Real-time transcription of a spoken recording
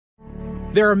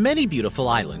There are many beautiful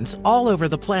islands all over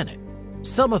the planet.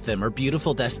 Some of them are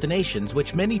beautiful destinations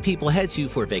which many people head to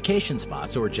for vacation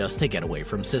spots or just to get away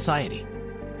from society.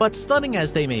 But stunning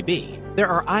as they may be, there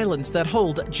are islands that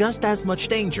hold just as much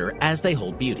danger as they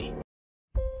hold beauty.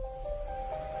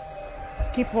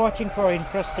 Keep watching for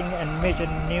interesting and major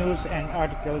news and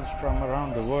articles from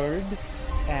around the world,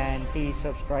 and please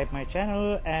subscribe my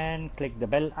channel and click the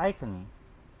bell icon.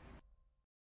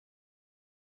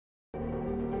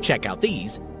 Check out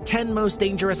these 10 most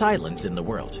dangerous islands in the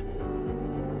world.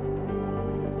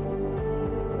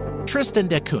 Tristan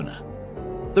da Cunha.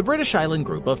 The British island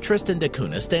group of Tristan da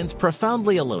Cunha stands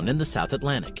profoundly alone in the South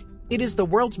Atlantic. It is the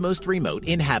world's most remote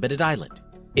inhabited island.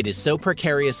 It is so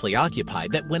precariously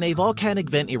occupied that when a volcanic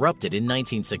vent erupted in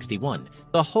 1961,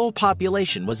 the whole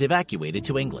population was evacuated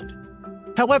to England.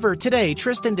 However, today,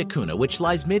 Tristan da Cunha, which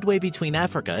lies midway between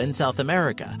Africa and South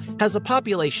America, has a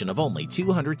population of only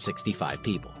 265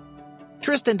 people.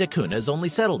 Tristan da Cunha's only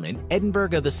settlement, Edinburgh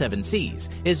of the Seven Seas,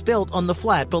 is built on the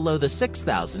flat below the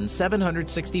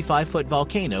 6,765-foot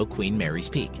volcano Queen Mary's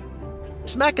Peak.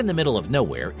 Smack in the middle of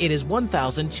nowhere, it is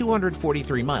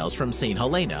 1,243 miles from St.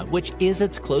 Helena, which is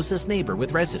its closest neighbor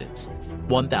with residents,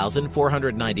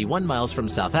 1,491 miles from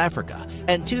South Africa,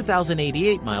 and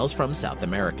 2,088 miles from South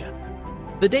America.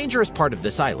 The dangerous part of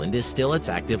this island is still its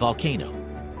active volcano.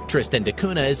 Tristan da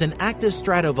Cunha is an active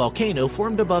stratovolcano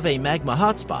formed above a magma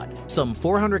hotspot some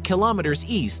 400 kilometers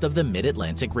east of the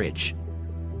Mid-Atlantic Ridge.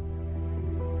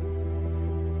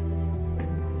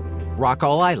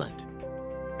 Rockall Island.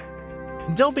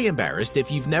 Don't be embarrassed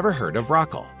if you've never heard of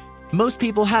Rockall. Most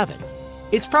people haven't.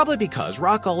 It's probably because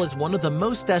Rockall is one of the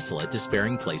most desolate,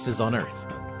 despairing places on Earth.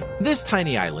 This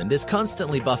tiny island is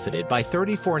constantly buffeted by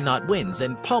 34-knot winds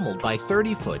and pummeled by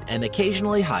 30-foot and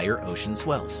occasionally higher ocean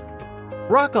swells.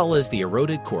 Rockall is the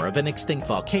eroded core of an extinct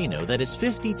volcano that is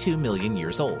 52 million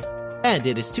years old, and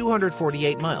it is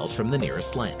 248 miles from the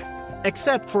nearest land.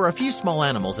 Except for a few small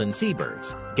animals and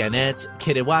seabirds, gannets,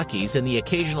 kittiwakes, and the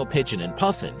occasional pigeon and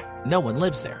puffin, no one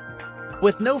lives there.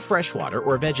 With no fresh water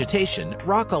or vegetation,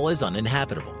 Rockall is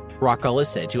uninhabitable. Rockall is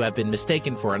said to have been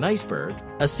mistaken for an iceberg,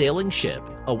 a sailing ship,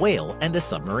 a whale, and a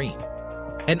submarine.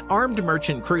 An armed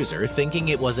merchant cruiser, thinking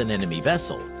it was an enemy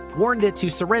vessel, warned it to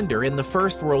surrender in the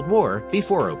First World War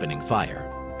before opening fire.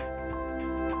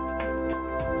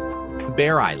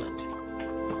 Bear Island.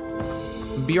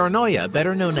 Bjornoya,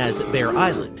 better known as Bear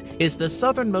Island, is the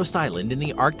southernmost island in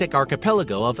the Arctic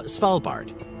archipelago of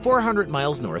Svalbard, 400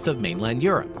 miles north of mainland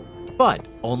Europe, but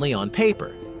only on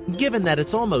paper, given that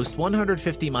it's almost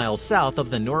 150 miles south of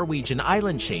the Norwegian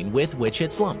island chain with which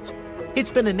it's lumped.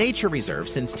 It's been a nature reserve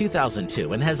since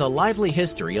 2002 and has a lively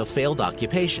history of failed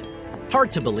occupation.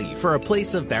 Hard to believe for a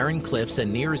place of barren cliffs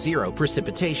and near-zero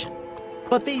precipitation.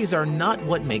 But these are not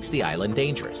what makes the island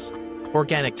dangerous.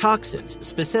 Organic toxins,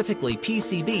 specifically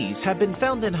PCBs, have been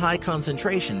found in high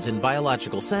concentrations in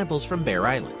biological samples from Bear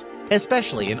Island,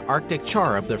 especially in Arctic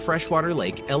char of the freshwater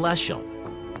lake Elasjon.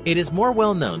 It is more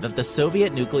well known that the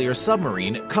Soviet nuclear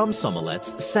submarine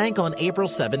Komsomolets sank on April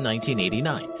 7,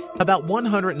 1989, about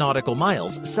 100 nautical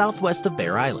miles southwest of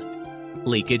Bear Island.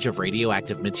 Leakage of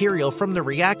radioactive material from the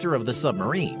reactor of the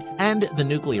submarine and the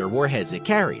nuclear warheads it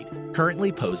carried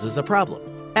currently poses a problem,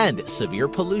 and severe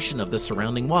pollution of the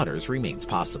surrounding waters remains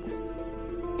possible.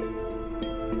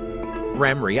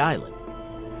 Ramree Island.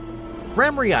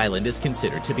 Ramree Island is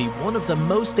considered to be one of the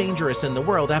most dangerous in the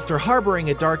world after harboring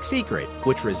a dark secret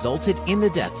which resulted in the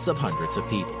deaths of hundreds of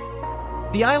people.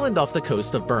 The island off the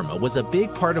coast of Burma was a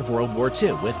big part of World War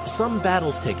II, with some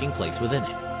battles taking place within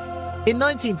it. In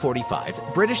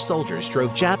 1945, British soldiers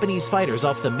drove Japanese fighters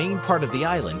off the main part of the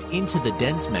island into the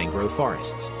dense mangrove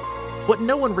forests. What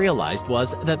no one realized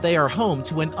was that they are home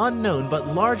to an unknown but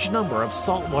large number of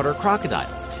saltwater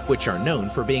crocodiles, which are known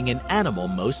for being an animal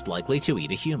most likely to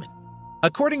eat a human.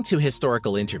 According to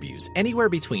historical interviews, anywhere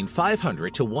between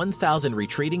 500 to 1,000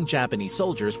 retreating Japanese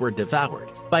soldiers were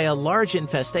devoured by a large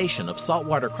infestation of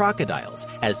saltwater crocodiles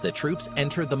as the troops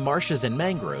entered the marshes and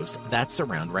mangroves that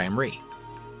surround Ramree.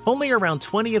 Only around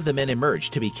 20 of the men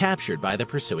emerged to be captured by the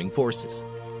pursuing forces.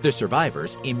 The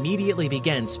survivors immediately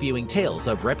began spewing tales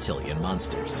of reptilian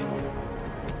monsters.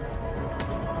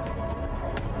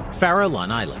 Farallon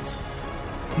Islands.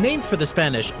 Named for the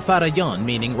Spanish farallón,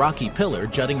 meaning rocky pillar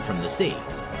jutting from the sea,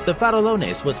 the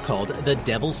Farallones was called the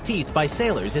Devil's Teeth by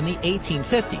sailors in the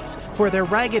 1850s for their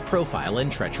ragged profile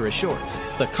and treacherous shores,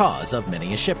 the cause of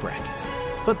many a shipwreck.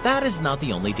 But that is not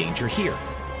the only danger here.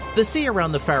 The sea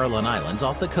around the Farallon Islands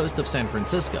off the coast of San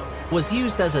Francisco was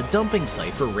used as a dumping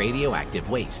site for radioactive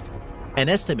waste. An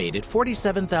estimated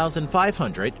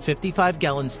 47,500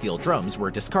 55-gallon steel drums were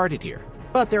discarded here,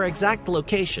 but their exact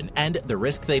location and the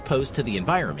risk they pose to the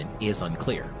environment is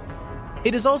unclear.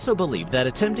 It is also believed that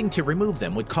attempting to remove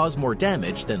them would cause more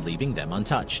damage than leaving them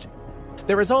untouched.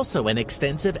 There is also an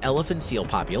extensive elephant seal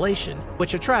population,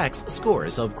 which attracts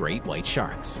scores of great white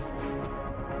sharks.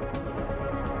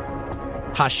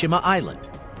 Hashima Island.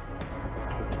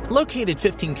 Located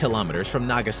 15 kilometers from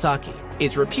Nagasaki,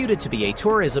 is reputed to be a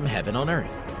tourism heaven on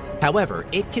Earth. However,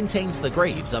 it contains the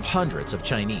graves of hundreds of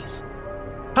Chinese.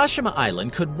 Hashima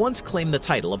Island could once claim the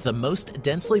title of the most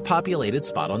densely populated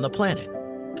spot on the planet.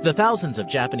 The thousands of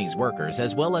Japanese workers,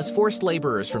 as well as forced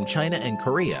laborers from China and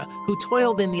Korea who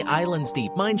toiled in the island's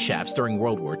deep mine shafts during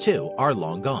World War II, are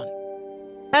long gone.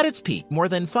 At its peak, more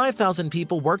than 5,000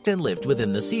 people worked and lived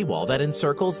within the seawall that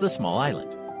encircles the small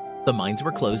island. The mines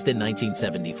were closed in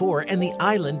 1974 and the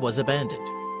island was abandoned.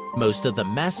 Most of the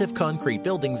massive concrete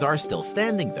buildings are still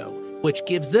standing though, which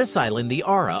gives this island the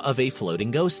aura of a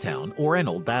floating ghost town or an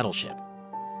old battleship.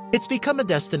 It's become a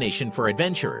destination for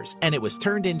adventurers, and it was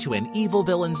turned into an evil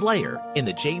villain's lair in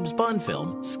the James Bond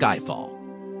film Skyfall.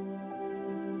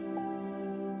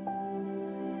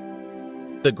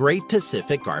 The Great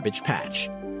Pacific Garbage Patch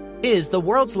is the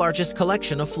world's largest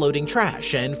collection of floating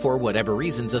trash and, for whatever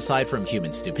reasons aside from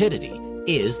human stupidity,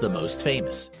 is the most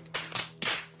famous.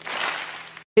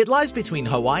 It lies between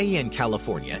Hawaii and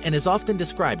California and is often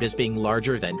described as being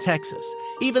larger than Texas,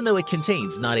 even though it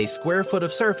contains not a square foot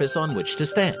of surface on which to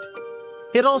stand.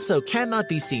 It also cannot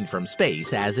be seen from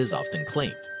space, as is often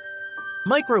claimed.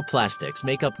 Microplastics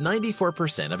make up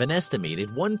 94% of an estimated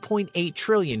 1.8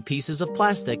 trillion pieces of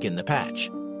plastic in the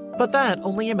patch, but that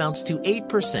only amounts to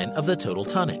 8% of the total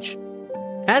tonnage.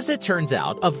 As it turns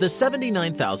out, of the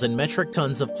 79,000 metric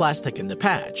tons of plastic in the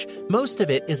patch, most of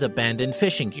it is abandoned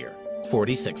fishing gear,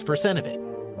 46% of it,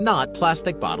 not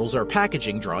plastic bottles or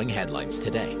packaging drawing headlines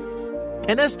today.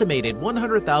 An estimated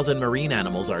 100,000 marine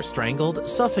animals are strangled,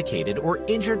 suffocated, or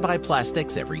injured by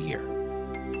plastics every year.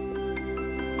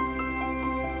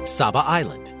 Saba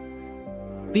Island.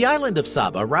 The island of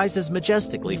Saba rises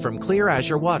majestically from clear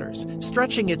azure waters,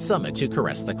 stretching its summit to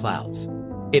caress the clouds.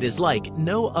 It is like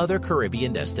no other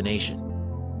Caribbean destination.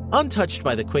 Untouched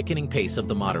by the quickening pace of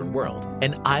the modern world,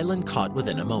 an island caught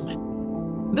within a moment.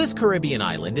 This Caribbean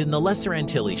island in the Lesser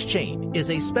Antilles chain is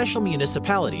a special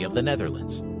municipality of the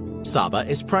Netherlands. Saba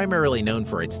is primarily known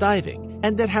for its diving,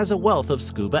 and it has a wealth of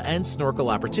scuba and snorkel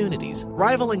opportunities,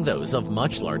 rivaling those of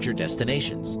much larger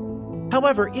destinations.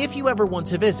 However, if you ever want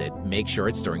to visit, make sure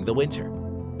it's during the winter.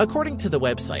 According to the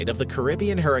website of the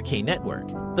Caribbean Hurricane Network,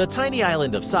 the tiny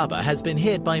island of Saba has been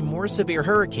hit by more severe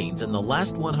hurricanes in the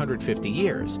last 150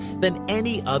 years than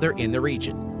any other in the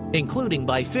region, including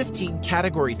by 15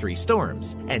 Category 3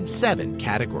 storms and 7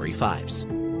 Category 5s.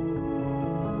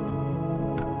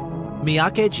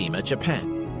 Miyake-jima, Japan.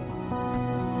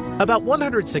 About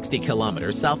 160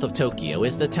 kilometers south of Tokyo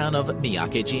is the town of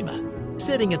Miyake-jima,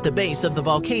 sitting at the base of the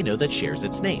volcano that shares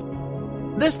its name.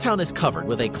 This town is covered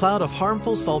with a cloud of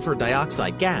harmful sulfur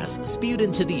dioxide gas spewed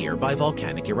into the air by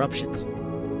volcanic eruptions.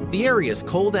 The area's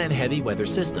cold and heavy weather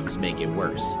systems make it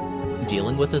worse.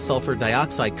 Dealing with the sulfur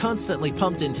dioxide constantly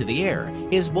pumped into the air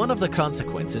is one of the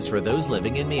consequences for those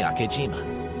living in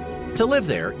Miyake-jima. To live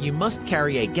there, you must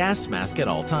carry a gas mask at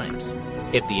all times.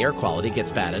 If the air quality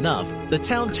gets bad enough, the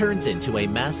town turns into a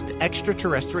masked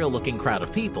extraterrestrial-looking crowd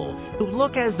of people who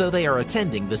look as though they are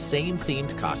attending the same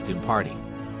themed costume party.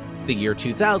 The year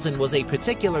 2000 was a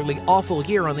particularly awful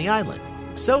year on the island,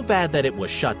 so bad that it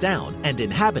was shut down and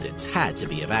inhabitants had to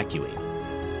be evacuated.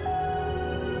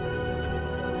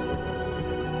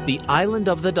 The Island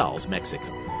of the Dolls, Mexico.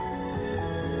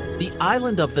 The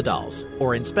Island of the Dolls,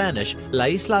 or in Spanish, La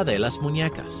Isla de las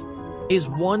Muñecas, is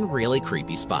one really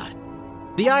creepy spot.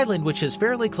 The island, which is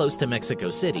fairly close to Mexico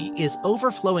City, is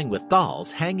overflowing with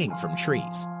dolls hanging from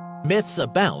trees. Myths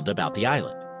abound about the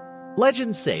island.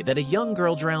 Legends say that a young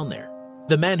girl drowned there,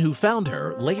 the man who found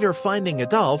her later finding a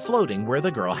doll floating where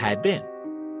the girl had been.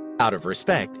 Out of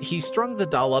respect, he strung the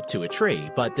doll up to a tree,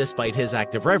 but despite his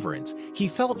act of reverence, he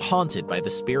felt haunted by the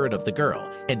spirit of the girl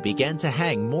and began to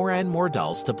hang more and more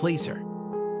dolls to please her.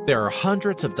 There are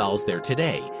hundreds of dolls there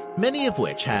today, many of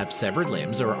which have severed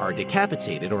limbs or are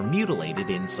decapitated or mutilated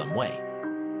in some way.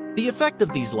 The effect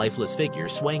of these lifeless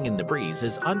figures swaying in the breeze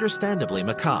is understandably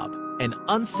macabre, and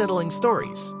unsettling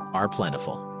stories are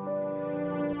plentiful.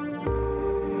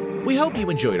 We hope you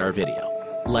enjoyed our video.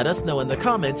 Let us know in the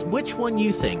comments which one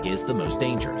you think is the most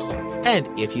dangerous. And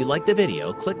if you like the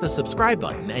video, click the subscribe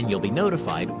button and you'll be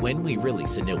notified when we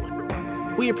release a new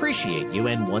one. We appreciate you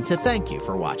and want to thank you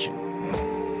for watching.